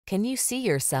Can you see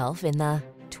yourself in the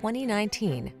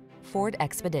 2019 Ford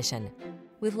Expedition?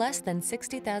 With less than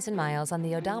 60,000 miles on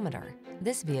the odometer,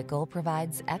 this vehicle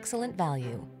provides excellent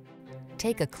value.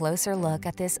 Take a closer look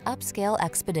at this upscale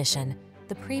Expedition,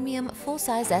 the premium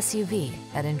full-size SUV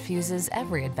that infuses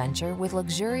every adventure with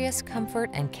luxurious comfort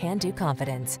and can-do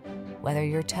confidence. Whether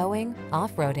you're towing,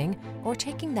 off-roading, or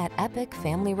taking that epic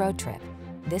family road trip,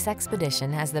 this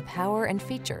Expedition has the power and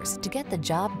features to get the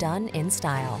job done in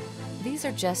style. These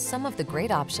are just some of the great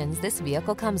options this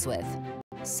vehicle comes with: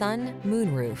 sun,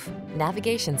 moonroof,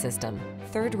 navigation system,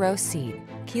 third row seat,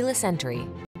 keyless entry,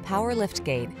 power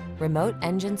liftgate, remote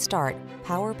engine start,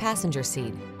 power passenger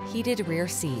seat, heated rear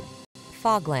seat,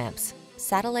 fog lamps,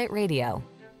 satellite radio.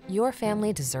 Your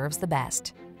family deserves the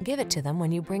best. Give it to them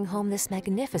when you bring home this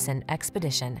magnificent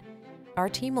Expedition. Our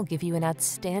team will give you an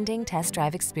outstanding test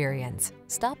drive experience.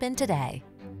 Stop in today.